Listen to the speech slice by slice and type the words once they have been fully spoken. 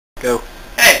Go.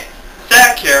 Hey,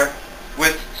 Zach here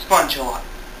with Sponge-A-Lot,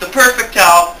 the perfect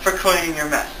towel for cleaning your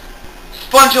mess.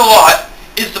 Sponge-A-Lot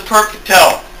is the perfect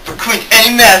towel for cleaning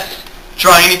any mess,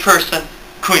 drying any person,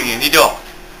 cleaning any dog.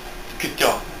 Good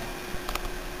dog.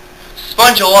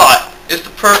 Sponge-A-Lot is the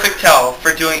perfect towel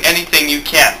for doing anything you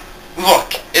can.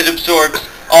 Look, it absorbs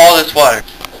all this water.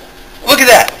 Look at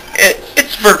that.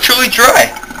 It's virtually dry.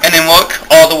 And then look,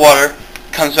 all the water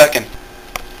comes back in.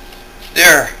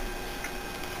 There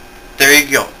you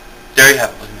go. There you have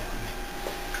it.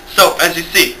 So, as you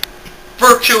see,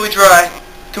 virtually dry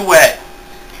to wet.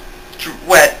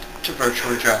 Wet to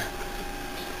virtually dry.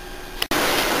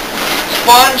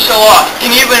 Sponge-A-Lot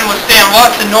can even withstand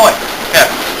lots of noise. Yeah.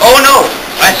 Oh no,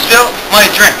 I spilled my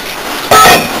drink.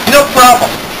 No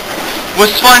problem. With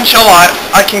Sponge-A-Lot,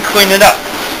 I can clean it up.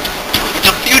 With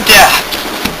a few dabs.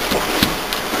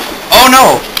 Oh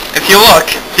no, if you look,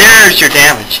 there's your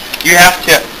damage. You have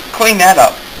to clean that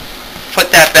up. Put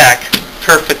that back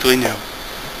perfectly new.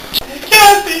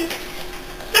 Kathy!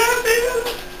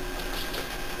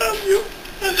 Love you.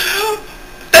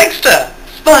 Thanks to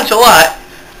Sponge-A-Lot,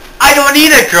 I don't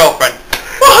need a girlfriend.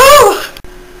 Woohoo!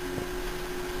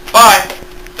 Buy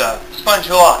the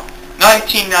Sponge-A-Lot,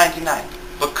 $19.99.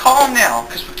 But call now,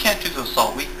 because we can't do those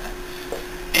all week, man.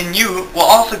 And you will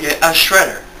also get a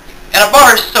shredder and a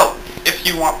bar of soap if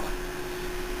you want one.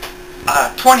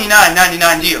 A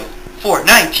 $29.99 deal for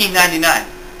 $19.99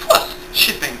 plus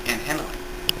shipping and handling.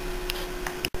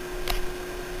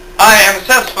 I am a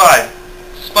satisfied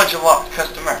Sponge-A-Lot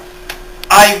customer.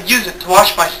 I use it to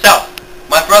wash myself,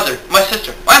 my brother, my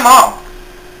sister, my mom.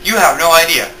 You have no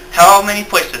idea how many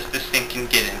places this thing can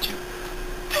get into.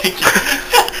 Thank you.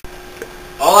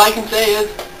 All I can say is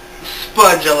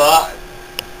Sponge-A-Lot.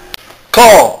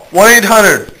 Call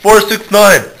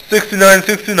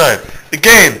 1-800-469-6969.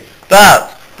 Again,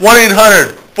 that's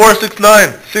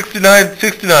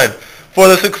 1-800-469-6969. For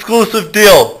this exclusive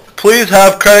deal, please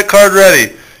have credit card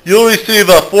ready. You'll receive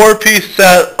a 4-piece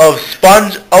set of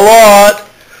Sponge-A-Lot,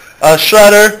 a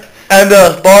shredder, and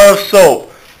a bar of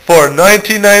soap for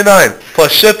 $19.99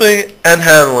 plus shipping and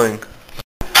handling.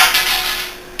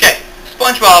 Okay,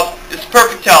 SpongeBob is the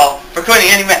perfect towel for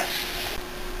cleaning any mess.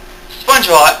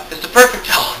 Sponge-A-Lot is the perfect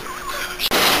towel